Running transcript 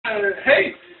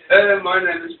My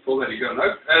name is Pål Helge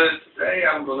Grønhaug. Today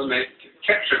I'm going to make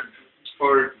ketchup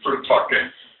for the party.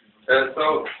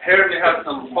 So here we have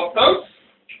some hot dogs,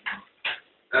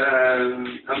 and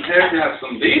here we have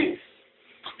some beans,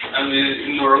 and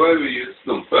in Norway we use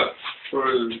lumpe for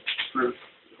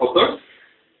hot dogs,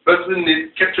 but we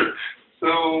need ketchup.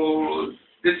 So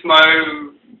this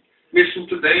my mission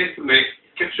today is to make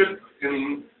ketchup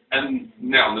in a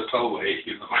Neanderthal way,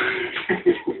 you know.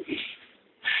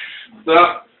 So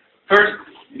first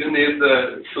you need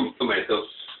some tomatoes.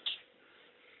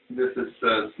 This is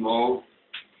small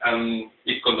and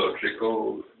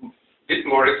ecological. It's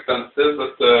more expensive,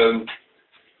 but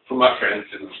for my friends,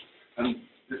 you know. And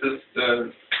this is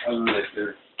a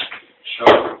later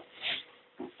show.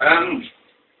 And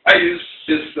I use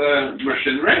this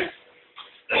machinery.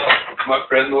 My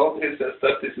friend knows, he says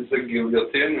that this is a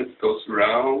guillotine. It goes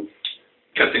around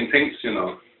cutting things, you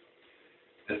know.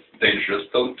 It's dangerous.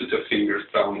 Don't put your fingers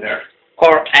down here.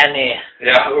 Or any.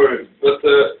 Yeah, but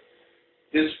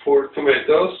these poor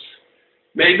tomatoes,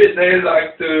 maybe they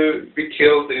like to be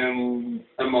killed in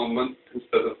a moment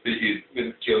instead of being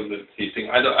killed with heating.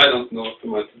 I don't know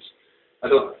tomatoes. I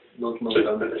don't know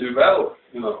them too well,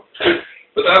 you know.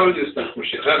 But I will use that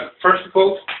machine. First of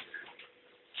all,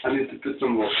 I need to put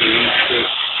some water in to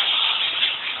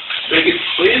make it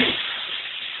clean.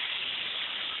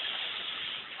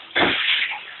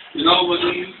 You know, when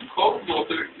you use cold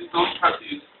water, you don't have to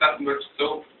use that much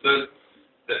soap.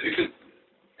 You can,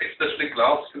 especially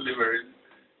glass, can be very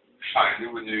shiny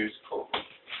when you use cold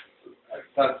water.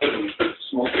 That's a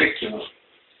small trick, you know.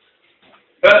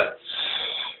 But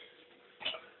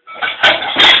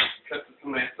cut the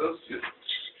tomatoes. You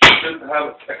should have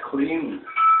a clean.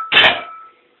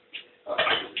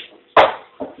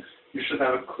 You should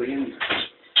have a clean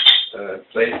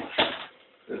plate.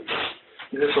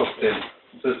 This is not thin.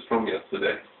 This is from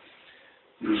yesterday.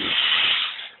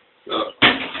 So,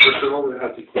 first of all, we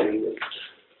have to clean it.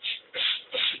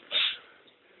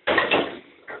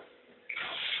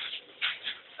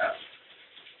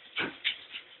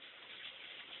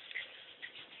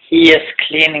 He is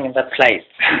cleaning the plate.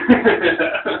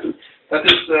 That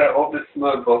is all this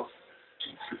my boss.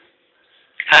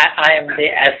 I am the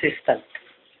assistant.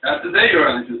 Today you're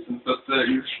an assistant, but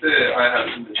usually I have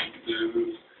to do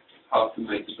how to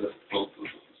make the best photos of the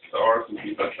stars and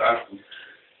things like that.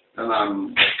 And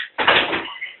I'm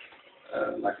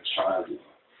like a child.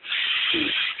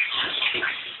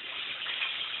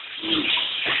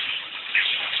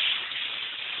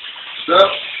 So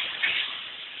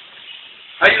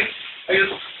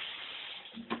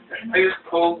I use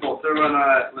cold water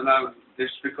when I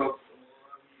dish, because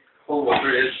cold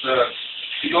water is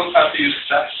you don't have to use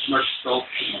that much salt.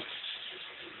 You know.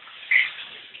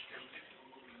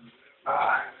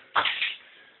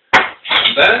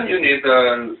 Then you need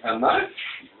a knife.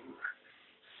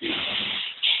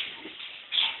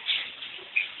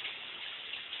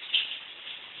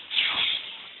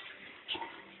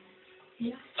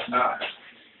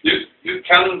 You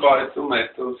can buy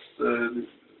tomatoes,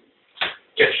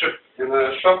 ketchup in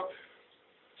a shop,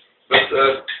 but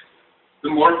the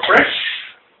more fresh,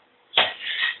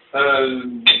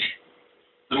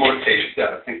 the more tasty, I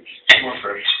think. More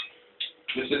fresh.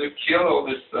 You see, to kill all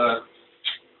this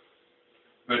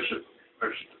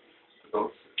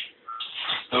vegetables.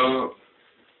 So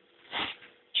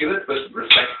kill it with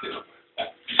respect, you know.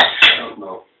 I don't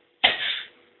know.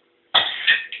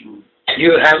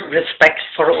 You have respect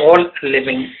for all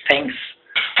living things.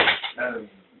 Yeah,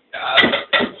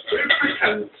 we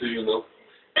pretend to, you know.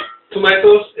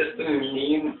 Tomatoes is the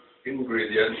main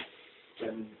ingredient,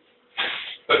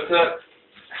 but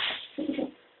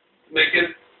make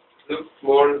it look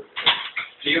more,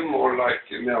 feel more like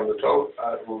Neanderthal.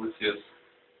 I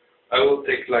will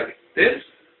take like this,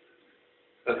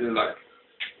 I do like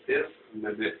this,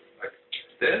 maybe like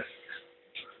this,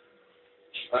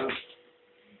 and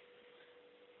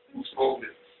small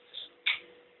bits.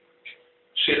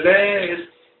 Chile is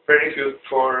very good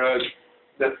for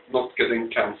not getting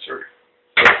cancer.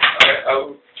 So I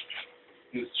will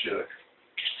use chili.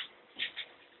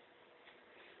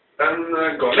 Then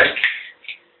garlic.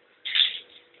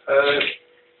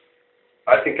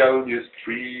 I think I will use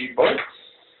 3 bites.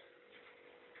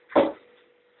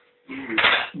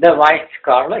 The white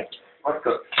garlic.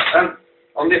 And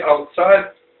on the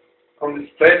outside, on this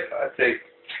plate, I take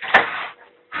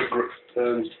the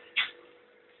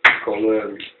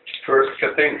first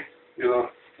cutting, you know,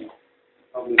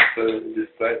 on this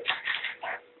plate.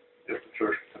 Just the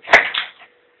first cutting.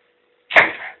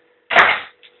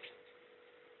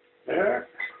 There.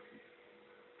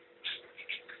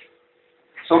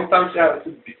 Sometimes you have to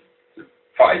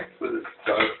fight with this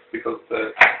guy. because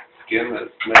the skin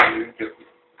is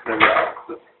never out.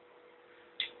 So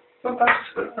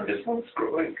sometimes this one's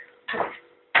growing.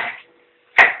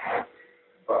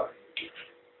 But,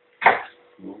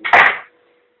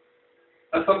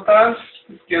 and sometimes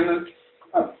the skin is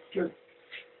good.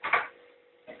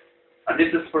 And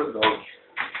this is for the dog.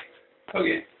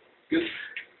 Okay, good.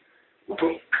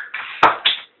 Okay.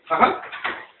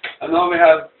 And now we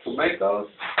have tomatoes,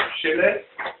 chili,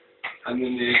 and we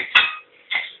need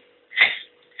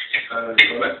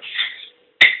garlic.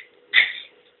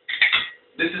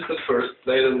 This is the first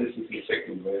blade and this is the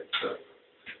second blade. So,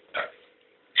 yeah.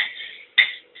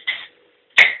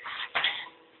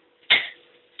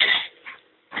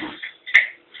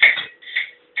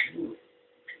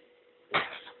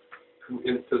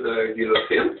 Into the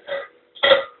guillotine.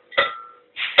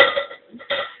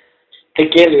 The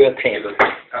guillotine.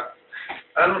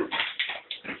 Yeah.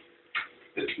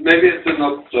 Maybe it's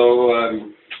not so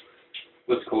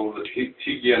what's called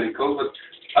hygienical, but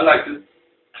I like to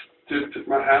put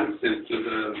my hands into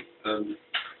the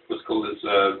what's called this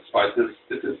spices.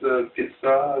 This is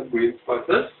pizza green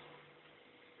spices.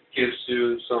 It gives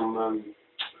you some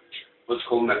what's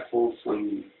called metals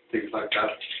and things like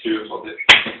that to your body.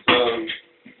 So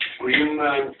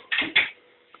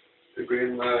the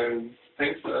green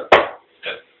things.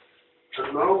 Yes.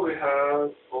 And now we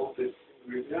have all these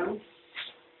ingredients.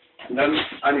 And then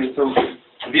I need some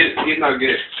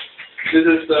vinegar. This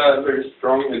is very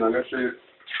strong vinegar, so you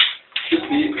should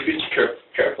be a bit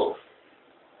careful.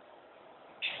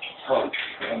 Oh,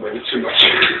 I'm maybe too much.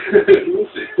 We'll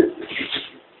see.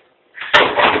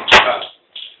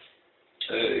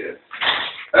 Yes.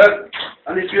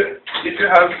 And if you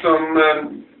have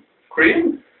some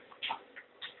cream,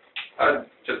 I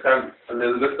just have a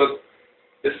little bit, but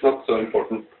it's not so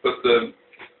important. But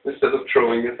instead of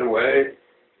throwing it away,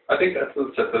 I think that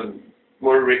will set a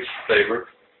more rich flavor.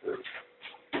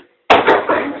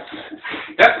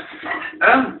 Yeah,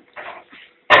 and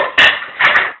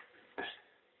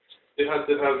you have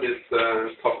to have this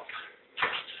top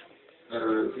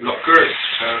locker.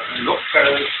 Lock, hva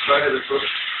er det for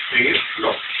engelsk?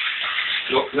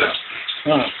 Lock there.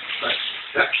 Mm.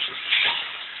 Yeah.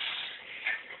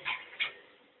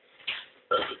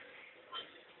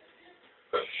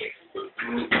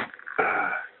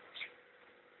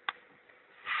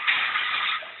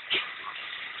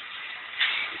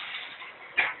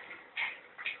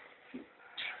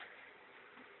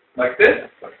 Like this,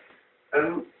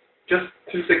 and just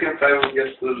 2 seconds I will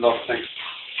get to the last thing.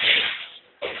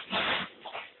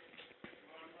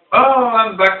 Oh,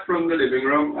 I'm back from the living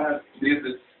room. I need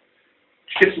this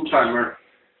kitchen timer.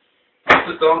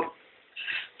 Put it on.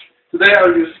 Today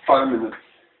I'll use 5 minutes.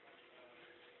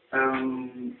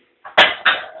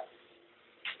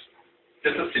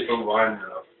 Just a sip of wine, you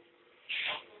know.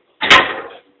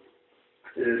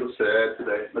 It'll say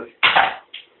today, but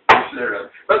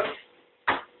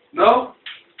no.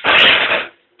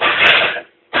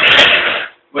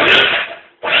 When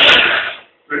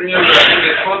you're writing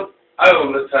this one, I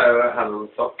always have a hand on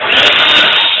top.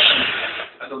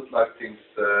 I don't like things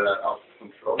out of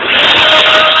control.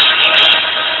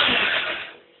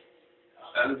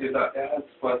 And do that, yeah,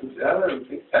 it's quite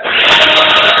everything.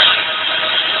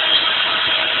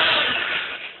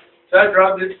 So I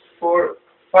drive this for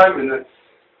 5 minutes,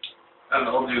 and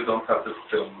all you don't have to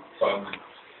film 5 minutes.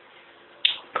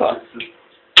 Cool.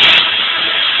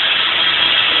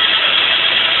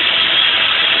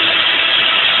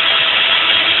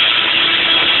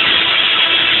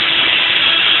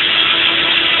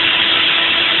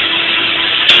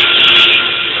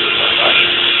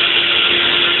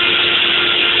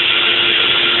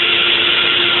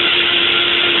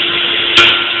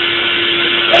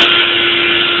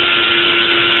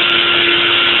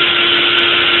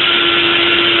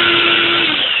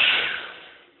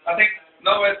 I think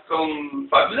now it's on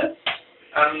 5 minutes,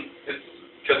 and it's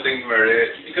cutting very.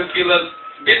 You can feel a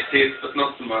bit heat, but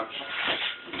not so much.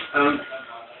 And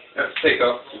you have to take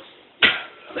off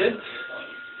this.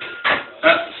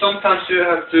 Sometimes you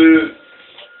have to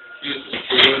use a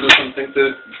spoon or something to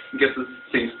get the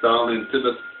things down into,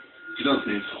 but you don't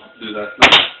need to do that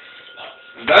now.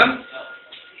 And then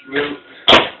we'll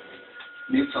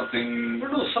need something. Det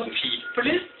var noe som piper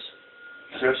litt.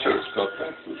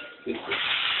 Kjøleskapet.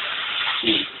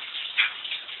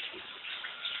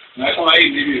 Men jeg kan være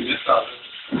inne i huet mitt, da.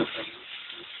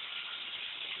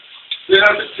 So you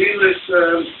have to clean this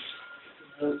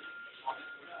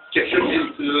ketchup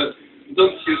into.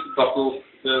 Don't use the bottle.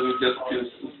 We just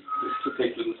use this to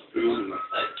take with a spoon.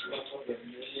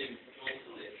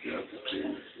 You have to clean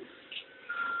this.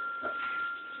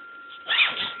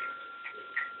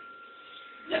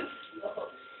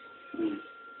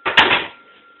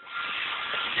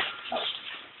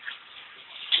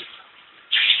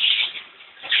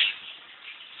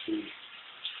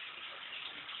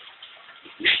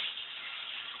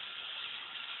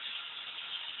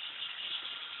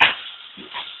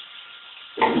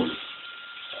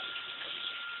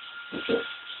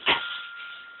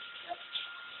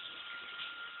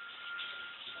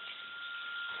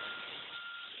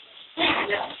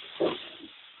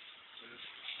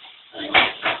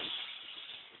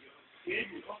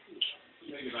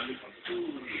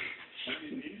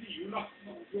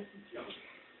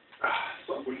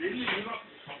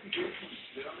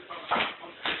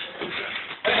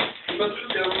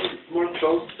 More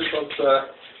close because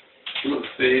you'll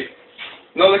see.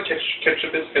 Now the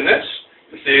ketchup is finished.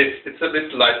 You see, it's a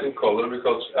bit light in color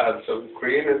because I add some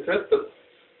cream into it. But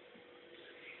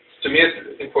to me,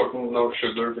 it's important no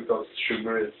sugar because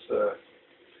sugar is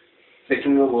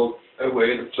taking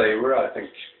away the flavor. I think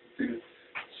to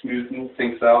smoothen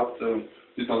things out,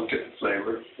 you don't get the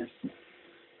flavor.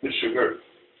 The sugar.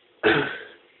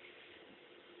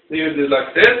 You do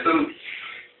like this, and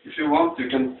if you want, you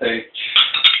can take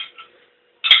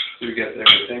to get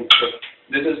everything. But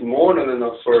this is more than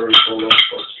enough for all of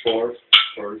us for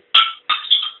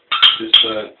this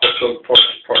hot dog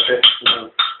party.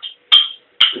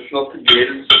 It's not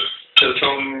grilled till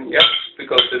some yet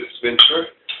because it's winter.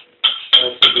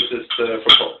 So this is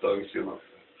for hot dogs, you know.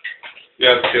 You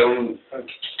have filmed.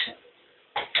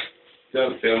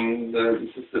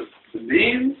 This is the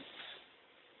beans,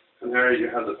 and here you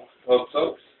have the hot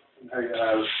dogs, and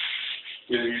here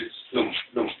you use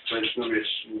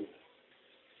Norwegian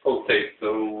potato,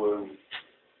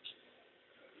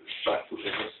 fried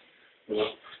potatoes, you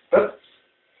know.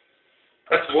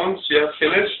 But once you have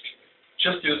finished,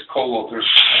 just use cold water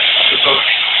because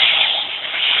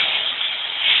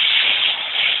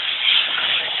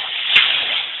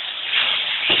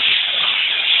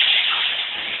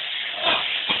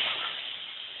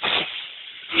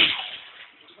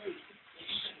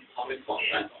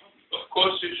of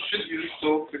course you should use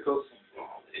soap because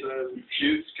the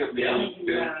juice can be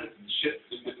shit.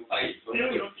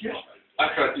 I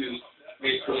try to use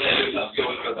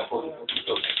soap as possible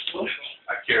because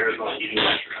I care about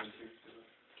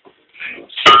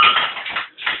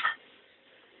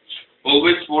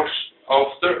always wash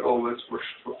after, always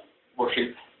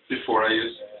washing before I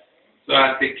use. So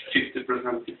I think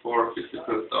 50% before,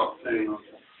 50% after, you know.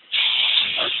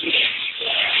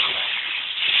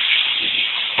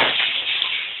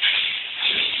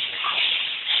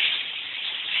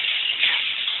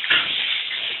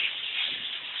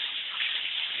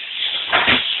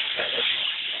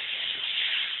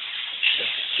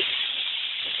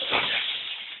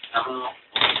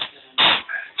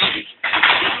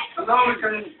 And now we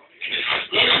can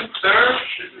serve.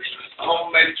 This is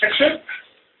homemade ketchup.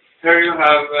 Here you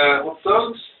have hot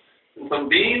dogs, and some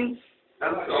beans,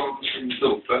 and some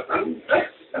soup. And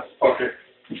that's party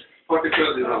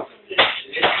good, you know.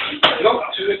 Not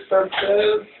too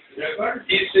expensive,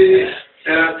 easy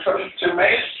to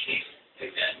make.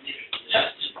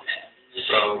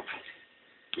 So,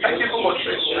 thank you for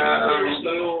watching.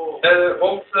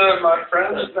 Both my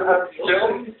friends have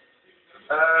filmed,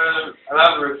 and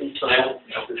I'm working some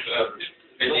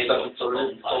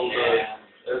called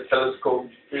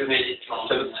telescopic.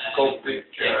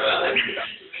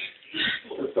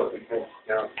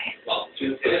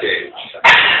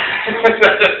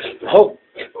 Oh,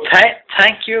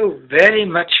 thank you very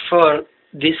much for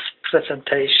this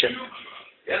presentation.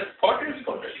 Yes, party is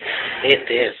party.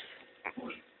 It is.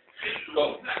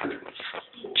 Go.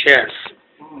 Cheers.